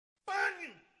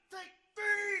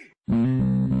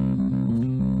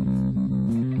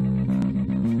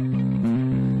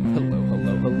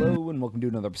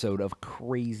welcome to another episode of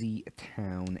Crazy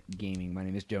Town Gaming. My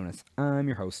name is Jonas. I'm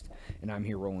your host, and I'm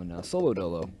here rolling solo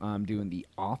dolo. I'm doing the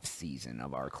off-season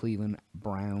of our Cleveland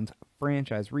Browns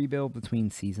franchise rebuild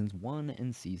between Seasons 1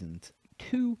 and Seasons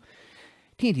 2.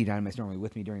 TNT Dynamite's normally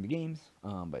with me during the games,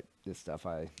 but this stuff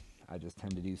I just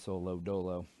tend to do solo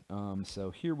dolo. So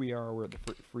here we are. We're at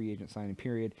the free agent signing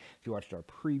period. If you watched our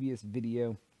previous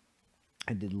video,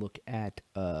 I did look at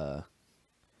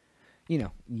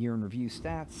year in review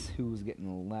stats, who was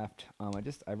getting left.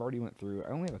 I've already went through.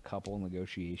 I only have a couple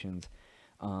negotiations.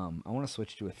 I want to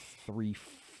switch to a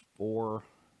 3-4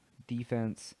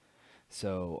 defense.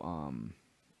 So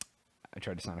I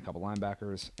tried to sign a couple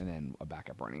linebackers and then a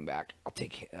backup running back. I'll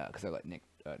take because I let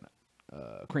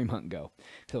Kareem Hunt go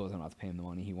because I wasn't about to pay him the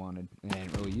money he wanted, and I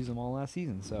didn't really use them all last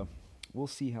season. So we'll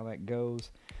see how that goes.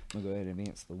 I'm gonna go ahead and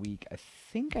advance the week. I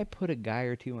think I put a guy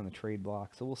or two on the trade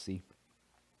block, so we'll see.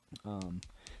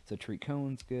 So Treat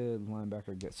Cohen's good,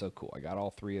 linebacker good. So cool. I got all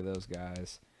three of those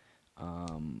guys.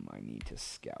 I need to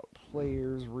scout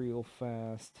players real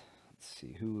fast. Let's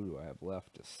see, who do I have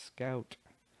left to scout?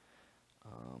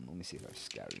 Let me see if I've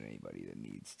scouted anybody that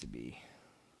needs to be.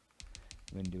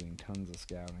 I've been doing tons of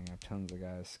scouting. I have tons of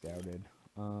guys scouted.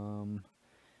 Alright,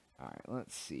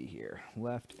 let's see here.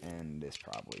 Left end is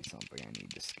probably something I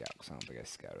need to scout because I don't think I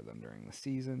scouted them during the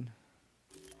season.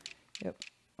 Yep.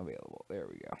 Available. There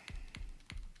we go.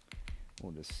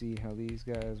 We'll just see how these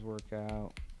guys work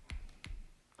out.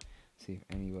 See if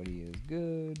anybody is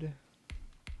good.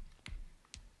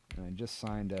 And I just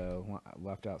signed a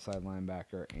left outside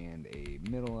linebacker and a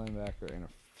middle linebacker, and a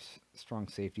strong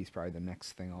safety is probably the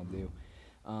next thing I'll do.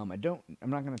 I'm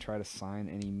not going to try to sign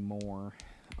any more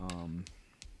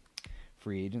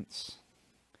free agents.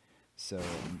 So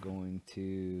I'm going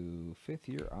to 5th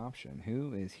year option.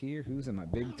 Who is here? Who's in my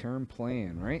big term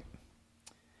plan, right?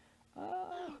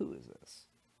 Who is this?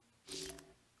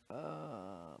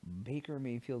 Baker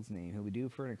Mayfield's name. He'll be due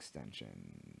for an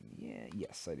extension.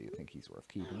 Yes, I do think he's worth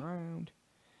keeping around.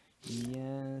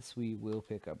 Yes, we will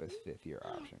pick up his 5th year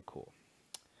option. Cool.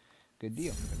 Good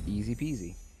deal. Easy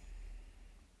peasy.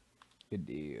 Good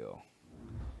deal.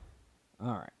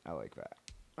 Alright, I like that.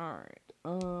 Alright.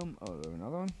 Oh,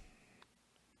 another one?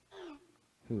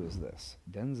 Who is this?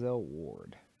 Denzel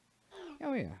Ward.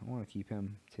 Oh yeah, I want to keep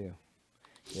him too.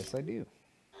 Yes, I do.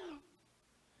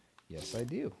 Yes, I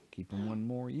do. Keep him one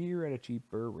more year at a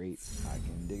cheaper rate. I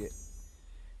can dig it.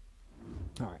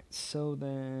 Alright, so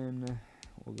then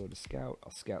we'll go to scout.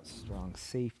 I'll scout strong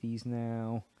safeties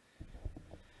now.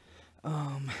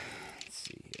 Let's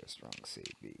see here. Strong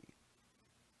safety.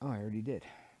 Oh, I already did.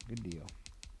 Good deal.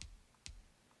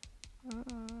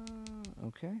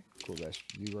 Okay, cool. That's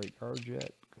do right guard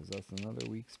yet, because that's another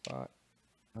weak spot.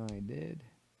 I did.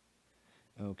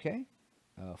 Okay.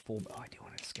 Fullback. Oh, I do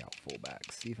want to scout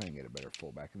fullbacks. See if I can get a better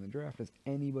fullback in the draft. Is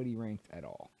anybody ranked at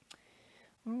all?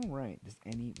 All right. This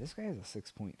guy has a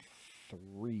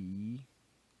 6.3.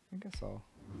 I guess I'll.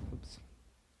 Oops.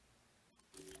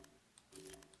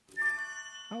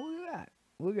 Oh, look at that.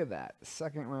 Look at that.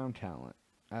 2nd round talent.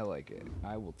 I like it.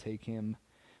 I will take him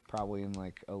probably in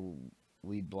like a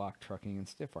lead block, trucking, and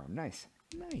stiff arm. Nice.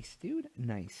 Nice, dude.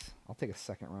 Nice. I'll take a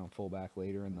 2nd round fullback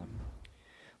later in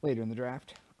the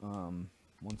draft.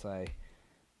 Once I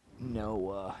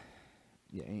know,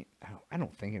 I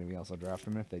don't think anybody else will draft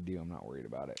him. If they do, I'm not worried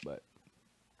about it. But,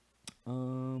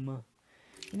 do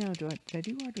I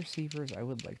do wide receivers? I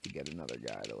would like to get another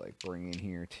guy to like bring in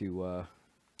here to. I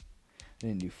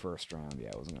didn't do 1st round.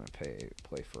 Yeah, I wasn't gonna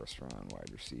play 1st round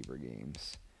wide receiver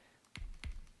games.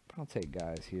 But I'll take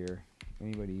guys here.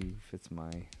 Anybody who fits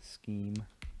my scheme.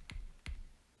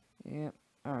 Yeah.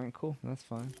 All right. Cool. That's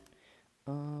fine.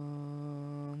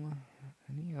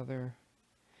 Any other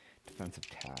defensive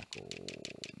tackle?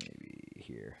 Maybe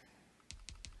here.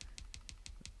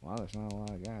 Wow, there's not a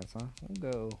lot of guys, huh?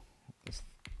 We'll go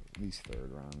these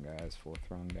 3rd round guys, 4th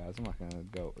round guys. I'm not gonna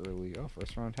go early. Oh,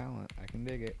 1st round talent. I can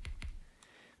dig it.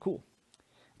 Cool.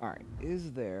 All right.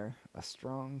 Is there a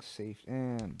strong safety?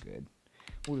 I'm good.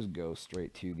 We'll just go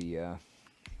straight to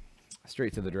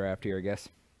the draft here, I guess.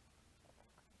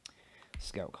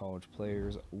 Scout college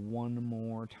players one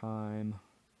more time.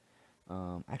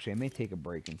 Actually, I may take a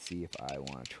break and see if I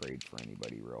want to trade for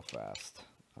anybody real fast.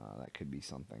 That could be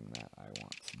something that I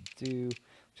want to do.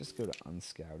 Just go to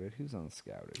unscouted. Who's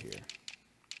unscouted here?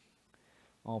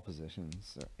 All positions.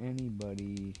 Is there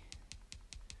anybody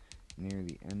near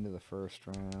the end of the 1st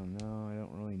round? No, I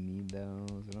don't really need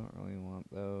those. I don't really want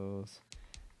those.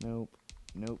 Nope.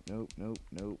 Nope, nope, nope,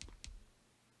 nope.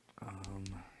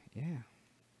 Yeah.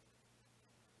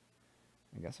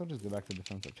 I guess I'll just go back to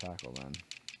defensive tackle then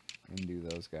and do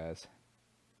those guys.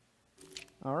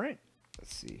 All right.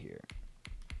 Let's see here.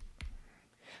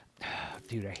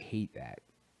 Dude, I hate that.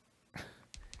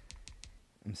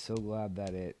 I'm so glad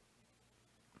that it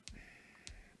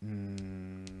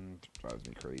drives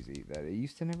me crazy that it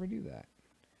used to never do that.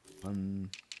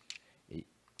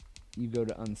 You go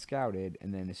to unscouted,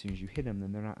 and then as soon as you hit them,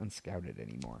 then they're not unscouted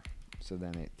anymore. So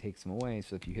then it takes them away.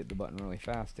 So if you hit the button really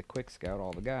fast to quick scout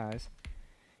all the guys,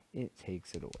 it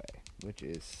takes it away, which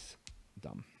is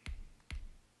dumb.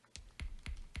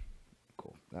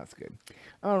 Cool, that's good.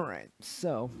 All right,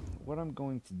 so what I'm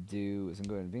going to do is I'm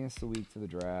going to advance the week to the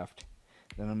draft.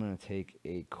 Then I'm going to take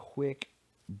a quick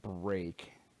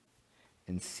break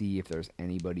and see if there's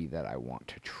anybody that I want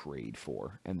to trade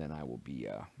for. And then I will be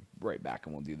right back,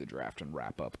 and we'll do the draft and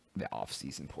wrap up the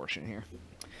off-season portion here.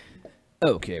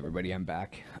 Okay, everybody, I'm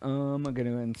back. I'm going to go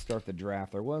ahead and start the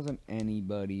draft. There wasn't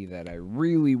anybody that I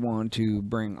really want to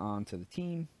bring onto the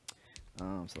team.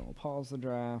 So we'll pause the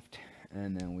draft,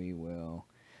 and then we will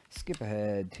skip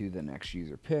ahead to the next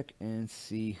user pick and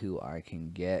see who I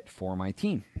can get for my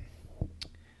team.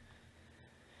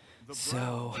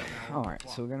 So, alright,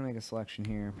 so we're going to make a selection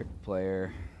here, pick a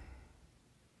player.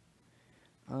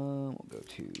 We'll go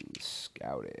to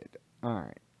Scouted.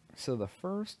 Alright, so this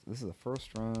is the first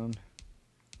round.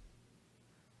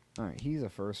 Alright, he's a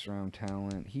first round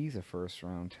talent. He's a first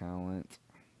round talent.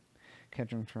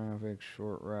 Catching traffic,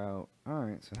 short route.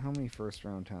 Alright, so how many first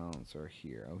round talents are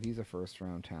here? Oh, he's a first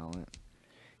round talent.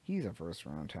 He's a first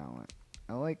round talent.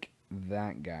 I like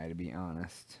that guy, to be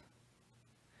honest.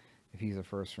 If he's a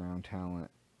first round talent,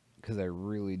 because I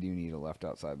really do need a left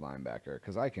outside linebacker,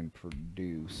 because I can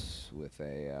produce with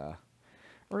a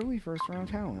early first round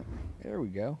talent. There we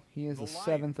go. He is the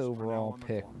 7th overall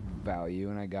pick value,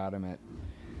 and I got him at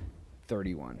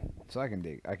 31. So I can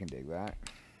dig that.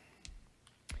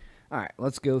 Alright,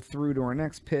 let's go through to our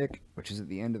next pick, which is at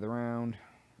the end of the round.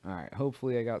 Alright,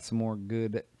 hopefully I got some more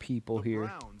good people here.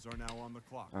 Browns are now on the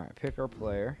clock. Alright, pick our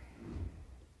player.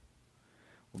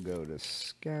 We'll go to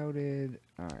Scouted.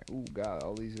 Alright, ooh, God,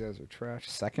 all these guys are trash.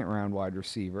 Second round wide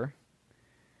receiver.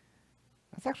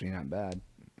 That's actually not bad.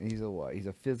 He's a what? He's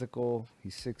a physical.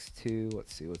 He's 6'2".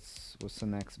 Let's see, what's the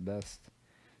next best?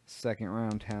 Second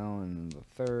round talent in the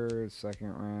third.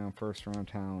 Second round, first round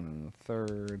talent in the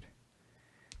third.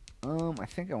 I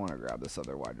think I want to grab this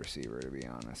other wide receiver, to be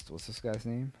honest. What's this guy's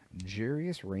name?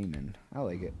 Jarius Raymond. I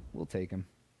like it. We'll take him.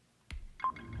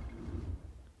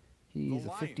 He's a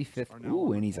 55th.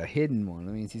 Ooh, and he's a hidden one.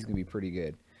 That means he's going to be pretty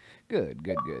good. Good.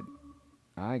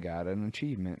 I got an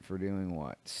achievement for doing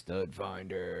what? Stud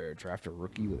Finder. Draft a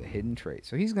rookie with a hidden trait.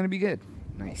 So he's going to be good.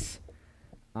 Nice.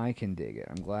 I can dig it.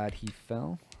 I'm glad he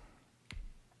fell.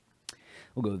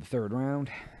 We'll go to the third round.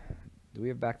 Do we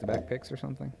have back-to-back picks or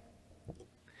something?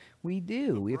 We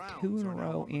do. We have 2 in a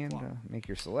row, and make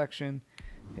your selection.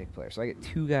 Pick player. So I get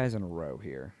 2 guys in a row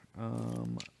here.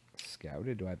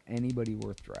 Scouted. Do I have anybody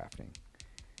worth drafting?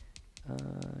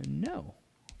 No.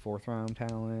 4th round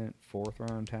talent. 4th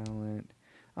round talent.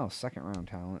 Oh, 2nd round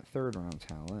talent. 3rd round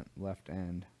talent. Left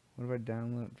end. What have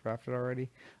I drafted already?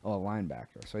 Oh, a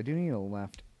linebacker. So I do need a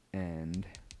left end.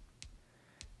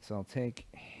 So I'll take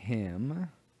him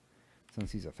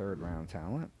since he's a 3rd round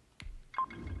talent.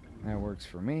 That works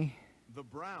for me. The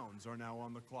Browns are now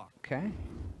on the clock. Okay.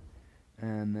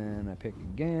 And then I pick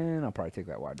again. I'll probably take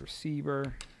that wide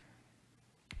receiver.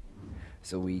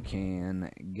 So we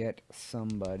can get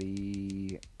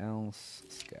somebody else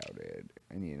scouted.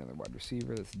 I need another wide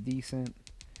receiver that's decent.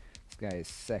 This guy is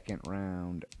 2nd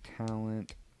round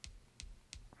talent.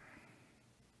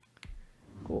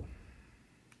 Cool.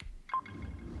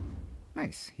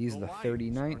 Nice. He's the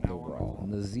 39th overall.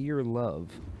 Nazir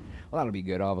Love. Well, that'll be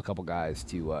good. I'll have a couple guys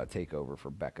to take over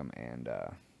for Beckham and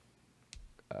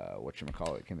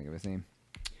whatchamacallit, can't think of his name.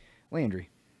 Landry.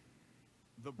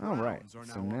 All right.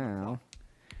 So now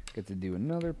get to do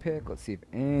another pick. Let's see if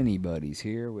anybody's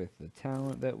here with the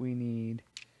talent that we need.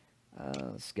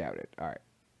 Scouted. All right.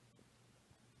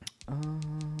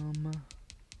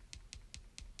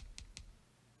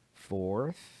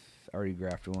 Fourth. Already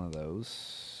grafted one of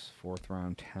those. 4th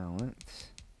round talent.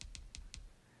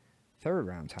 3rd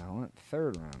round talent.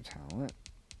 3rd round talent.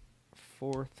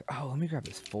 4th. Oh, let me grab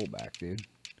this fullback, dude.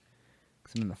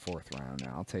 Because I'm in the 4th round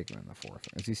now. I'll take him in the 4th.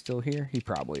 Is he still here? He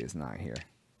probably is not here.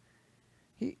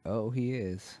 He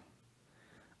is.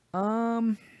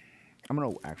 I'm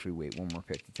going to actually wait one more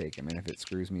pick to take him. And if it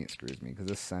screws me, it screws me. Because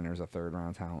this center's a 3rd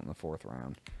round talent in the 4th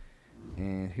round.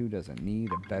 And who doesn't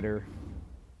need a better...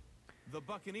 The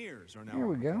Buccaneers are now. Here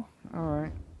we go. All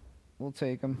right. We'll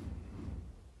take him.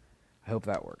 I hope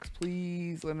that works.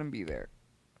 Please let him be there.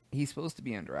 He's supposed to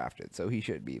be undrafted, so he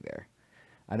should be there.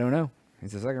 I don't know.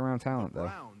 He's a 2nd round talent, though. The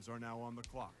Browns are now on the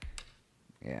clock.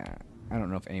 Yeah, I don't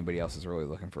know if anybody else is really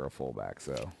looking for a fullback,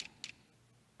 so.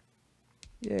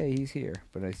 Yeah, he's here.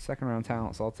 But a second-round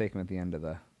talent, so I'll take him at the end of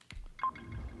the...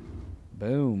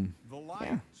 Boom. The Yeah,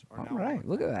 Lions are all now on right, the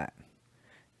look at clock. that.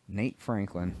 Nate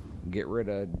Franklin. Get rid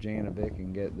of Janovic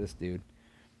and get this dude.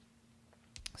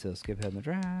 So skip ahead in the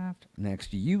draft.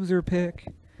 Next user pick.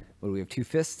 What do we have, 2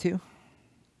 fists to?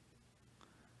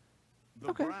 The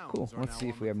Okay, Browns cool. are Let's now see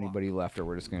on if the we have clock. anybody left or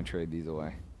we're just going to trade these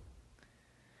away.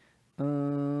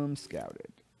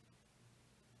 Scouted.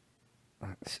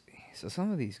 Let's see. So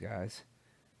some of these guys,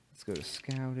 let's go to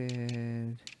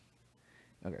scouted.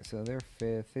 Okay, so they're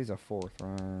 5th. He's a 4th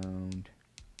round.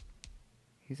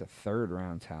 He's a 3rd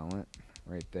round talent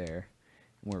right there.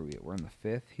 Where are we at? We're in the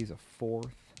 5th. He's a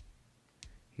 4th.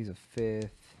 He's a 5th.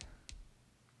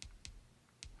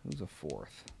 Who's a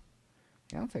 4th?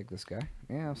 Yeah, I'll take this guy.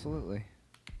 Yeah, absolutely.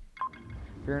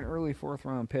 If you're an early 4th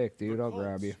round pick, dude, The I'll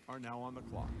grab you. Colts are now on the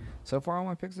clock. So far, all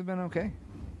my picks have been okay.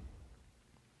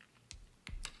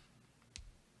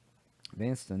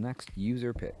 Advance to the next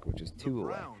user pick, which is 2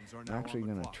 away. Browns are I'm now actually on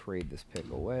the going to clock. trade this pick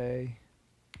away.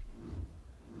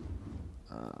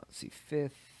 Let's see,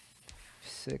 5th,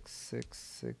 6th,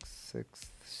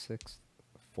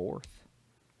 4th.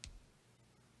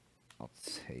 I'll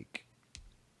take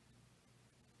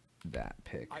that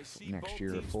pick I see next both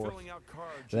year, teams 4th. filling out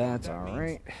cards. That's That all means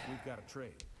right. We've got a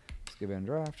trade. Skip in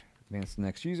draft. Advance to the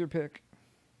next user pick.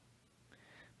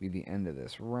 Be the end of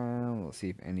this round. Let's see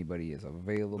if anybody is The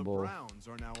available. Browns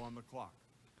are now on the clock.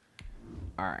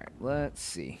 All right, let's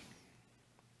see.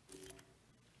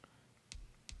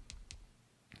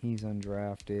 He's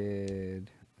undrafted.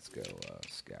 Let's go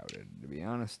scouted, to be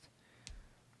honest.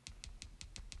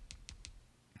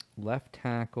 Left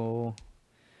tackle,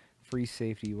 free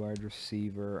safety, wide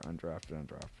receiver,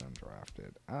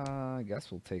 undrafted. I guess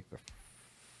we'll take the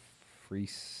free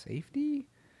safety.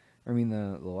 I mean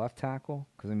the left tackle,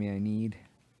 because I mean I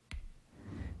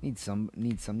need some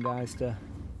guys to.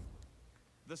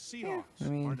 The Seahawks I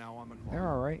mean, are now on the clock. they're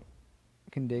all right.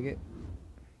 Can dig it.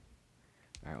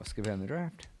 All right, let's skip ahead in the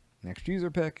draft. Next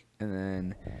user pick, and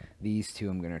then these 2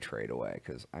 I'm going to trade away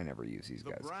because I never use these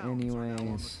The guys Browns are now on the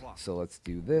anyways. clock. So let's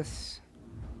do this.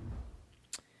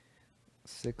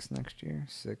 6th next year,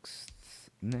 6th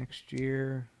next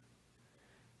year,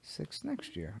 6th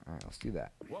next year. All right, let's do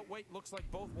that. Well, wait, looks like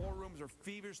both war rooms are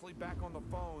feverishly back on the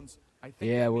phones. I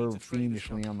think Yeah, that we're means a trade is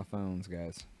fiendishly coming. on the phones,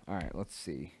 guys. All right, let's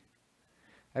see.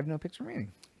 I have no picks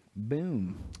remaining.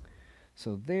 Boom.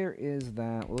 So there is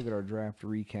that. We'll look at our draft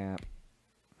recap.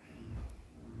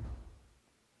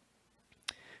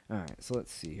 All right, so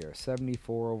let's see here.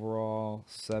 74 overall,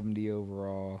 70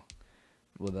 overall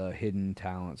with a hidden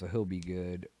talent, so he'll be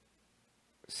good.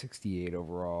 68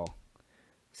 overall,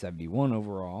 71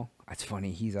 overall. That's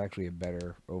funny. He's actually a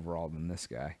better overall than this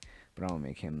guy, but I'll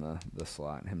make him the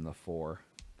slot and him the 4.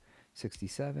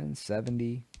 67,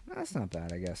 70. That's not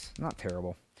bad, I guess. Not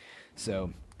terrible.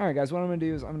 So, all right, guys, what I'm going to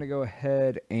do is I'm going to go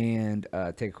ahead and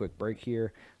take a quick break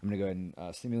here. I'm going to go ahead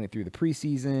and simulate through the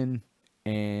preseason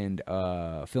and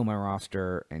fill my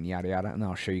roster and yada yada, and then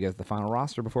I'll show you guys the final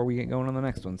roster before we get going on the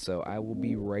next one. So I will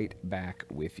be right back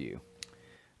with you.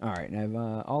 All right, and I've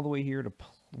all the way here to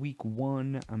week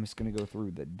 1. I'm just going to go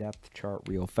through the depth chart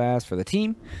real fast for the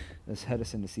team. Let's head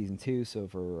us into season 2. So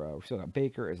for we still got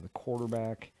Baker as the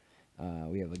quarterback.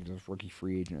 We have like just rookie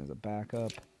free agent as a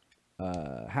backup.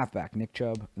 Halfback Nick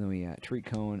Chubb, and then we got Tariq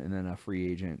Cohen, and then a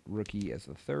free agent rookie as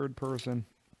the 3rd person.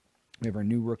 We have our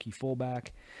new rookie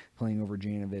fullback playing over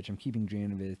Janovic. I'm keeping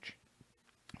Janovic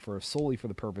solely for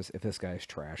the purpose if this guy's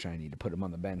trash, I need to put him on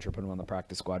the bench or put him on the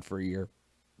practice squad for a year.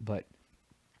 But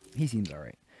he seems all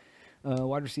right.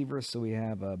 Wide receivers, so we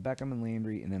have Beckham and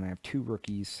Landry, and then I have 2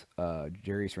 rookies.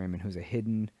 Jarius Raymond, who's a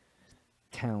hidden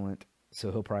talent,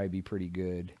 so he'll probably be pretty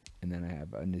good. And then I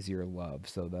have Nazir Love,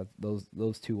 so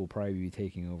those 2 will probably be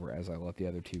taking over as I let the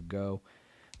other 2 go.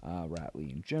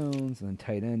 Ratley and Jones, and then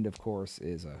tight end, of course,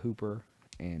 is Hooper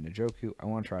and Njoku. I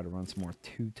want to try to run some more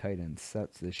 2 tight end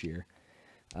sets this year.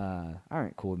 All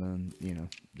right, cool. Then,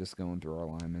 just going through our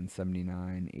linemen,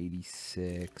 79,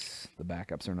 86. The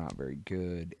backups are not very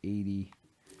good. 80.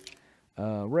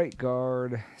 Right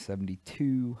guard,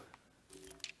 72.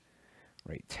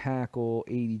 Right tackle,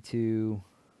 82.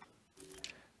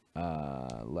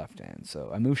 Left end.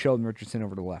 So I moved Sheldon Richardson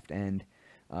over to left end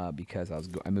because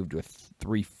I moved with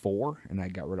 3-4, and I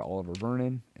got rid of Oliver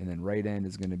Vernon. And then right end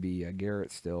is going to be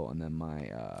Garrett still, and then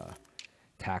my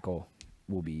tackle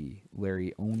will be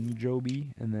Larry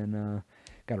Onjobi, and then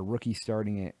got a rookie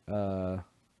starting at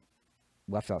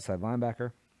left outside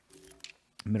linebacker.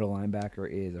 Middle linebacker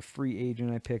is a free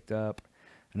agent I picked up,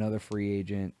 another free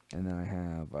agent, and then I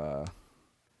have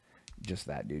just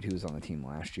that dude who was on the team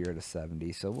last year at a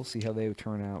 70. So we'll see how they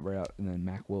turn out right out. And then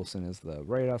Mac Wilson is the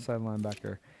right outside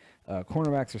linebacker.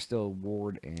 Cornerbacks are still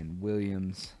Ward and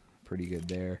Williams. Pretty good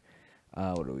there.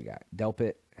 What do we got?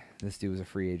 Delpit. This dude was a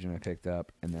free agent I picked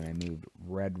up. And then I moved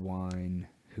Redwine,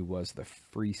 who was the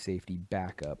free safety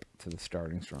backup, to the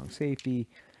starting strong safety.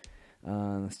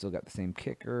 Still got the same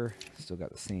kicker. Still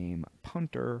got the same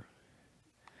punter.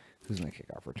 Who's my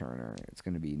kickoff returner? It's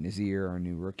going to be Nazir, our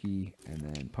new rookie. And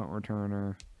then punt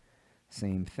returner.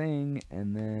 Same thing.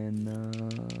 And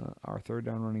then our third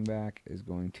down running back is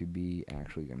going to be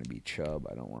Chubb.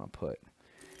 I don't want to put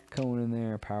Cohen in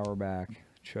there. Power back,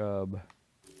 Chubb.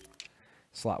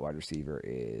 Slot wide receiver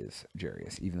is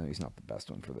Jarius, even though he's not the best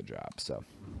one for the job. So, all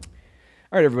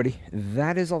right, everybody.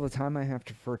 That is all the time I have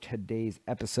for today's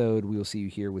episode. We will see you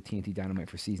here with TNT Dinomight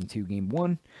for Season 2, Game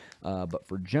 1. But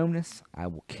for Jonas, I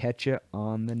will catch you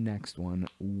on the next one.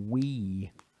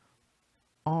 We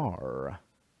are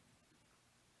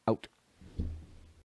out.